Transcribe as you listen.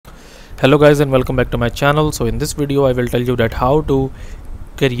Hello guys and welcome back to my channel. So in this video I will tell you that how to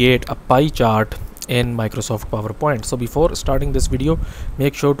create a pie chart in Microsoft PowerPoint. So before starting this video,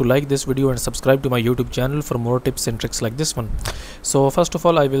 make sure to like this video and subscribe to my YouTube channel for more tips and tricks like this one. So first of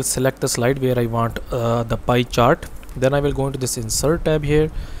all, I will select the slide where I want the pie chart. Then I will go into this insert tab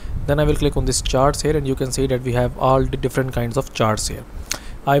here. Then I will click on this charts here, and you can see that we have all the different kinds of charts here.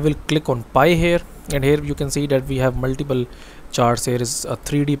 I will click on pie here, and here you can see that we have multiple charts. Here is a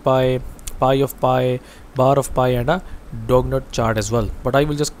 3D pie, pie of pie, bar of pie, and a donut chart as well. But I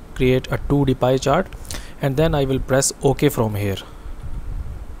will just create a 2D pie chart, and then I will press OK from here.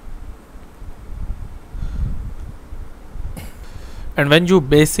 And when you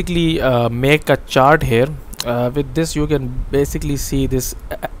basically make a chart here, with this you can basically see this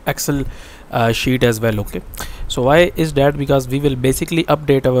Excel sheet as well. Okay, so why is that? Because we will basically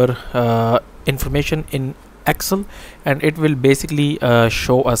update our information in Excel, and it will basically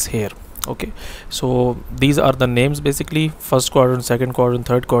show us here. Okay, so these are the names, basically first quadrant, second quadrant,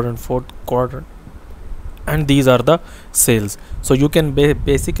 third quadrant, fourth quadrant, and these are the sales. So you can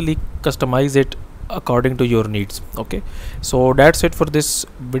basically customize it according to your needs. Okay, so that's it for this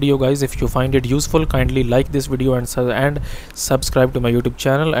video guys. If you find it useful, kindly like this video and subscribe to my YouTube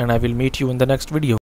channel, and I will meet you in the next video.